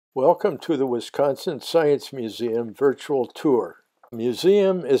Welcome to the Wisconsin Science Museum virtual tour. The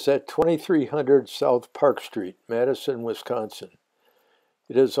museum is at 2300 South Park Street, Madison, Wisconsin.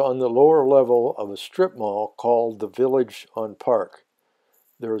 It is on the lower level of a strip mall called the Village on Park.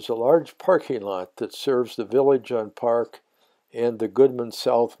 There is a large parking lot that serves the Village on Park and the Goodman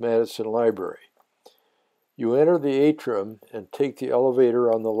South Madison Library. You enter the atrium and take the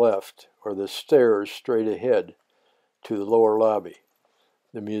elevator on the left, or the stairs straight ahead, to the lower lobby.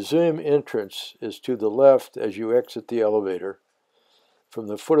 The museum entrance is to the left as you exit the elevator. From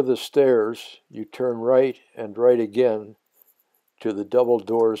the foot of the stairs, you turn right and right again to the double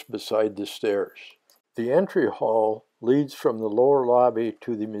doors beside the stairs. The entry hall leads from the lower lobby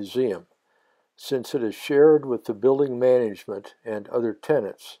to the museum. Since it is shared with the building management and other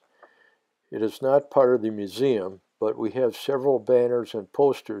tenants, it is not part of the museum, but we have several banners and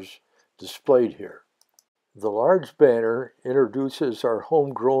posters displayed here. The large banner introduces our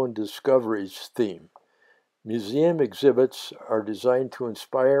Homegrown Discoveries theme. Museum exhibits are designed to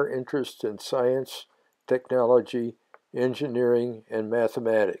inspire interest in science, technology, engineering, and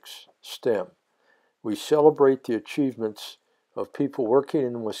mathematics, STEM. We celebrate the achievements of people working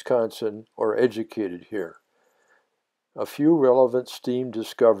in Wisconsin or educated here. A few relevant STEAM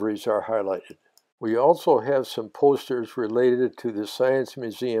discoveries are highlighted. We also have some posters related to the Science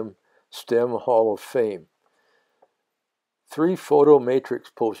Museum STEM Hall of Fame. 3 photo matrix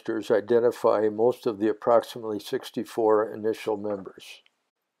posters identify most of the approximately 64 initial members.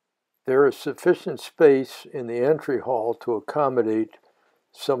 There is sufficient space in the entry hall to accommodate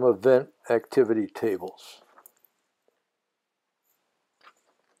some event activity tables.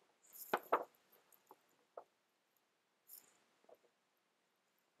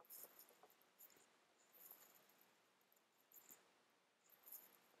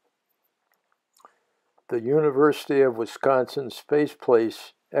 The University of Wisconsin Space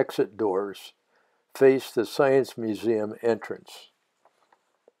Place exit doors face the Science Museum entrance.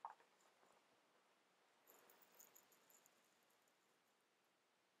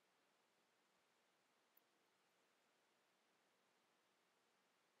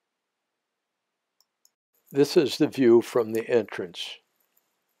 This is the view from the entrance.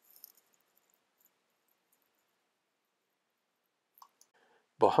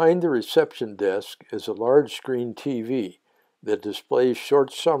 Behind the reception desk is a large screen TV that displays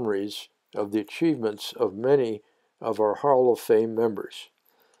short summaries of the achievements of many of our Hall of Fame members.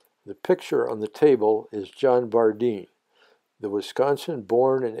 The picture on the table is John Bardeen, the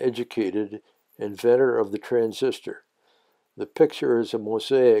Wisconsin-born and educated inventor of the transistor. The picture is a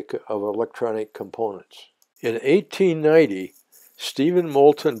mosaic of electronic components. In 1890, Stephen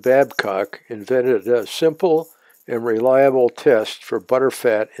Moulton Babcock invented a simple and reliable test for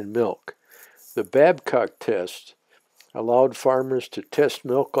butterfat in milk. The Babcock test allowed farmers to test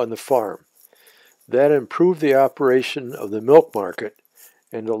milk on the farm. That improved the operation of the milk market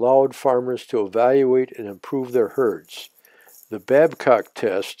and allowed farmers to evaluate and improve their herds. The Babcock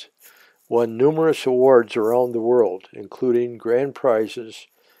test won numerous awards around the world, including grand prizes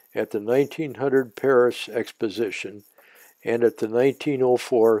at the 1900 Paris Exposition and at the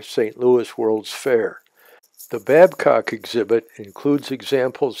 1904 St. Louis World's Fair. The Babcock exhibit includes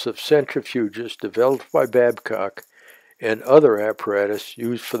examples of centrifuges developed by Babcock and other apparatus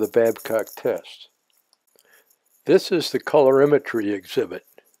used for the Babcock test. This is the colorimetry exhibit.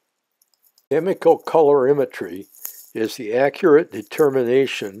 Chemical colorimetry is the accurate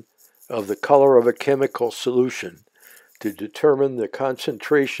determination of the color of a chemical solution to determine the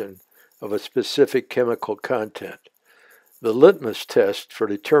concentration of a specific chemical content. The litmus test for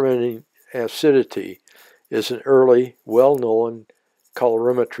determining acidity is an early, well-known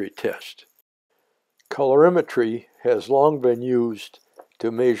colorimetry test. Colorimetry has long been used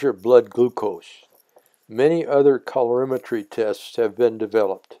to measure blood glucose. Many other colorimetry tests have been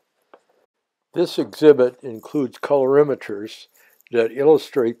developed. This exhibit includes colorimeters that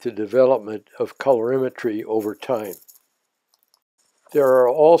illustrate the development of colorimetry over time. There are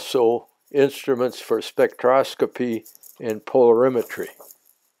also instruments for spectroscopy and polarimetry.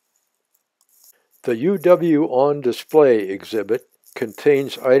 The UW On Display exhibit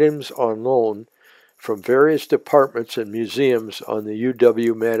contains items on loan from various departments and museums on the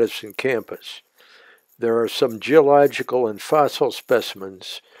UW-Madison campus. There are some geological and fossil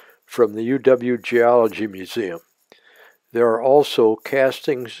specimens from the UW Geology Museum. There are also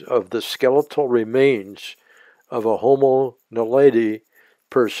castings of the skeletal remains of a Homo naledi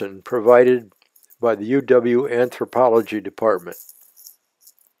person provided by the UW Anthropology Department.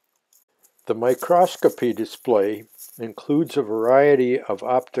 The microscopy display includes a variety of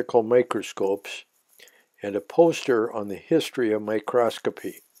optical microscopes and a poster on the history of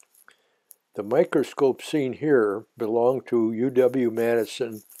microscopy. The microscope seen here belonged to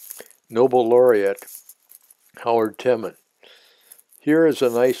UW-Madison Nobel laureate Howard Temin. Here is a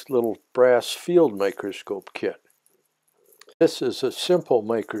nice little brass field microscope kit. This is a simple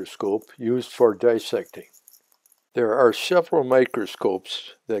microscope used for dissecting. There are several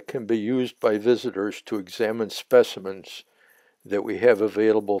microscopes that can be used by visitors to examine specimens that we have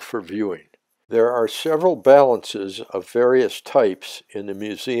available for viewing. There are several balances of various types in the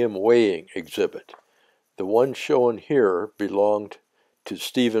museum weighing exhibit. The one shown here belonged to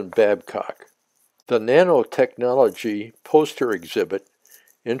Stephen Babcock. The nanotechnology poster exhibit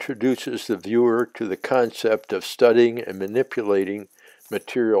introduces the viewer to the concept of studying and manipulating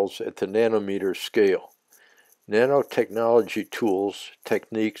materials at the nanometer scale. Nanotechnology tools,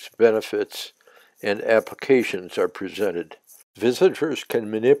 techniques, benefits, and applications are presented. Visitors can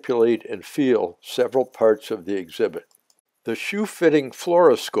manipulate and feel several parts of the exhibit. The shoe-fitting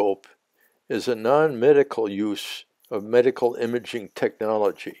fluoroscope is a non-medical use of medical imaging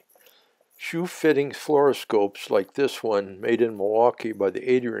technology. Shoe-fitting fluoroscopes like this one, made in Milwaukee by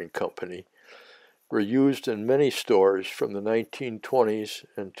the Adrian Company, were used in many stores from the 1920s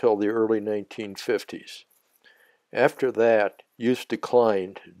until the early 1950s. After that, use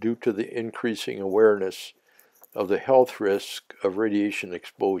declined due to the increasing awareness of the health risk of radiation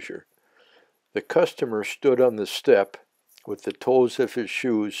exposure. The customer stood on the step with the toes of his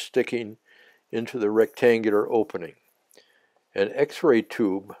shoes sticking into the rectangular opening. An X-ray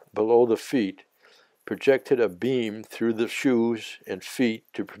tube below the feet projected a beam through the shoes and feet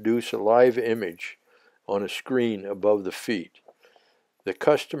to produce a live image on a screen above the feet. The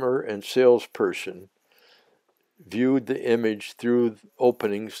customer and salesperson viewed the image through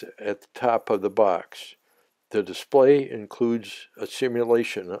openings at the top of the box. The display includes a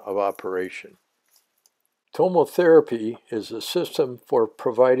simulation of operation. Tomotherapy is a system for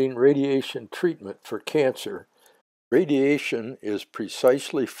providing radiation treatment for cancer. Radiation is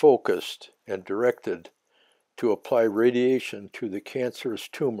precisely focused and directed to apply radiation to the cancerous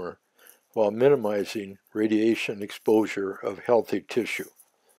tumor while minimizing radiation exposure of healthy tissue.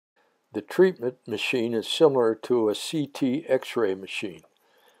 The treatment machine is similar to a CT X-ray machine.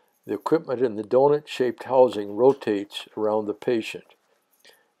 The equipment in the donut-shaped housing rotates around the patient.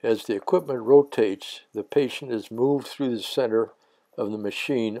 As the equipment rotates, the patient is moved through the center of the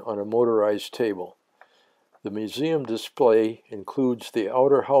machine on a motorized table. The museum display includes the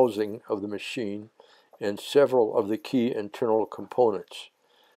outer housing of the machine and several of the key internal components.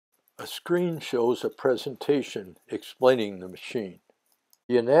 A screen shows a presentation explaining the machine.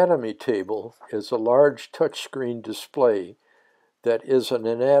 The anatomy table is a large touchscreen display that is an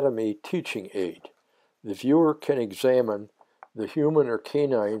anatomy teaching aid. The viewer can examine the human or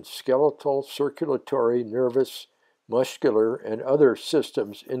canine skeletal, circulatory, nervous, muscular, and other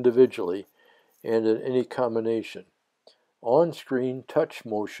systems individually and in any combination. On-screen touch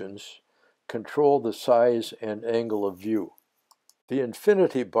motions control the size and angle of view. The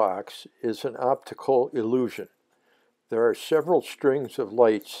infinity box is an optical illusion. There are several strings of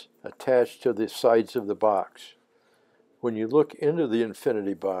lights attached to the sides of the box. When you look into the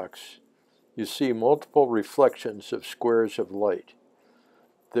infinity box, you see multiple reflections of squares of light.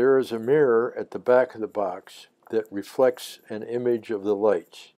 There is a mirror at the back of the box that reflects an image of the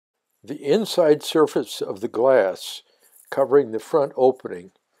lights. The inside surface of the glass covering the front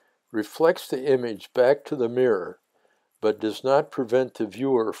opening reflects the image back to the mirror, but does not prevent the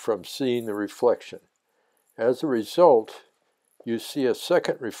viewer from seeing the reflection. As a result, you see a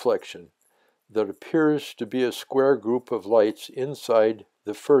second reflection that appears to be a square group of lights inside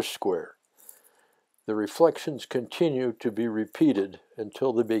the first square. The reflections continue to be repeated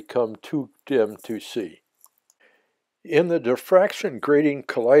until they become too dim to see. In the diffraction grating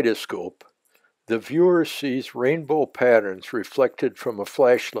kaleidoscope, the viewer sees rainbow patterns reflected from a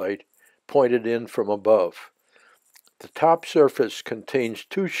flashlight pointed in from above. The top surface contains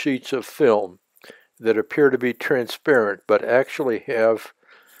two sheets of film that appear to be transparent but actually have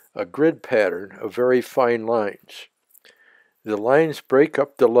a grid pattern of very fine lines. The lines break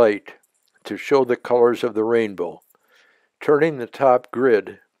up the light to show the colors of the rainbow. Turning the top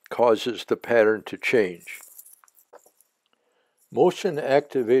grid causes the pattern to change.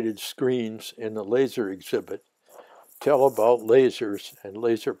 Motion-activated screens in the laser exhibit tell about lasers and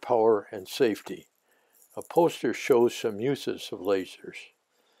laser power and safety. A poster shows some uses of lasers.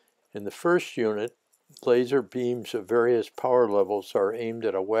 In the first unit, laser beams of various power levels are aimed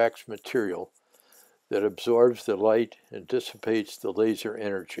at a wax material that absorbs the light and dissipates the laser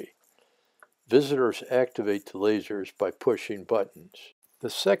energy. Visitors activate the lasers by pushing buttons. The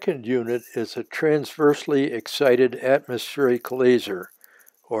second unit is a transversely excited atmospheric laser,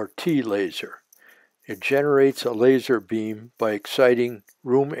 or T-laser. It generates a laser beam by exciting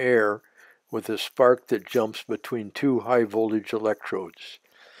room air with a spark that jumps between two high-voltage electrodes.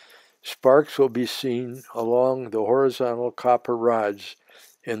 Sparks will be seen along the horizontal copper rods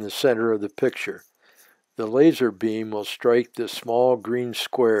in the center of the picture. The laser beam will strike the small green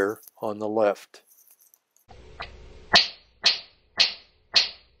square on the left.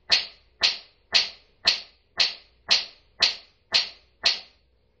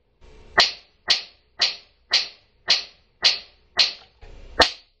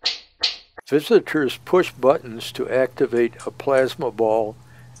 Visitors push buttons to activate a plasma ball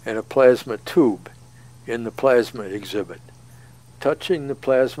and a plasma tube in the plasma exhibit. Touching the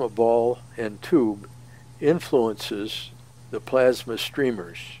plasma ball and tube influences the plasma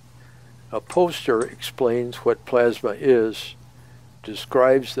streamers. A poster explains what plasma is,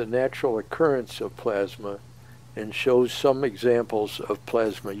 describes the natural occurrence of plasma, and shows some examples of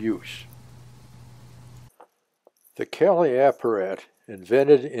plasma use. The Cayley apparat,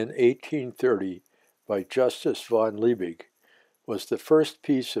 invented in 1830 by Justus von Liebig, was the first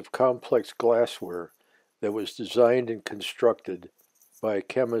piece of complex glassware that was designed and constructed by a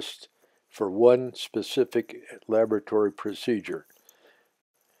chemist for one specific laboratory procedure.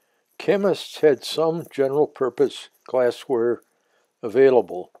 Chemists had some general-purpose glassware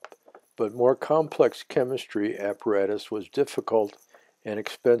available, but more complex chemistry apparatus was difficult and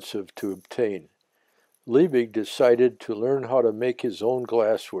expensive to obtain. Liebig decided to learn how to make his own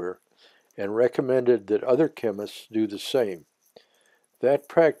glassware and recommended that other chemists do the same. That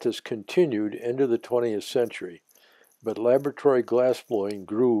practice continued into the 20th century, but laboratory glassblowing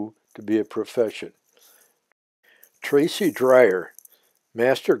grew to be a profession. Tracy Dreyer,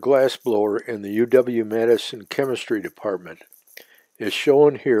 master glassblower in the UW-Madison Chemistry Department, is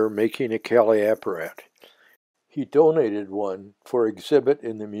shown here making a Cayley apparat. He donated one for exhibit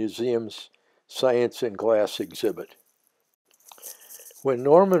in the museum's Science in Glass exhibit. When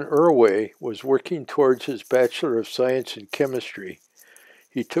Norman Irway was working towards his Bachelor of Science in Chemistry,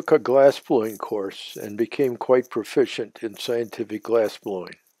 he took a glassblowing course and became quite proficient in scientific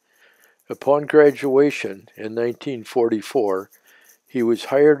glassblowing. Upon graduation in 1944, he was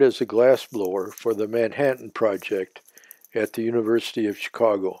hired as a glassblower for the Manhattan Project at the University of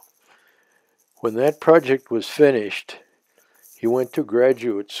Chicago. When that project was finished, he went to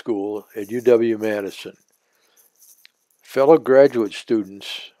graduate school at UW-Madison. Fellow graduate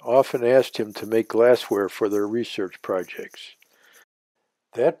students often asked him to make glassware for their research projects.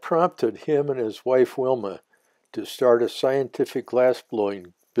 That prompted him and his wife Wilma to start a scientific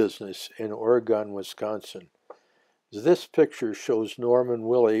glassblowing business in Oregon, Wisconsin. This picture shows Norm and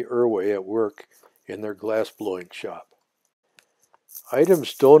Willie Irway at work in their glassblowing shop.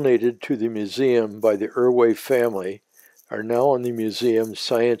 Items donated to the museum by the Irway family are now in the museum's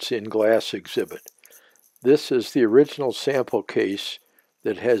Science in Glass exhibit. This is the original sample case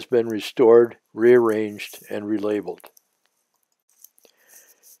that has been restored, rearranged, and relabeled.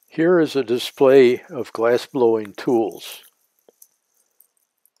 Here is a display of glassblowing tools.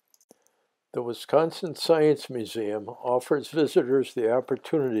 The Wisconsin Science Museum offers visitors the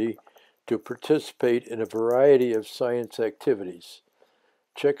opportunity to participate in a variety of science activities.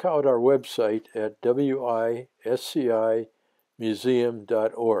 Check out our website at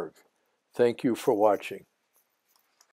wiscimuseum.org. Thank you for watching.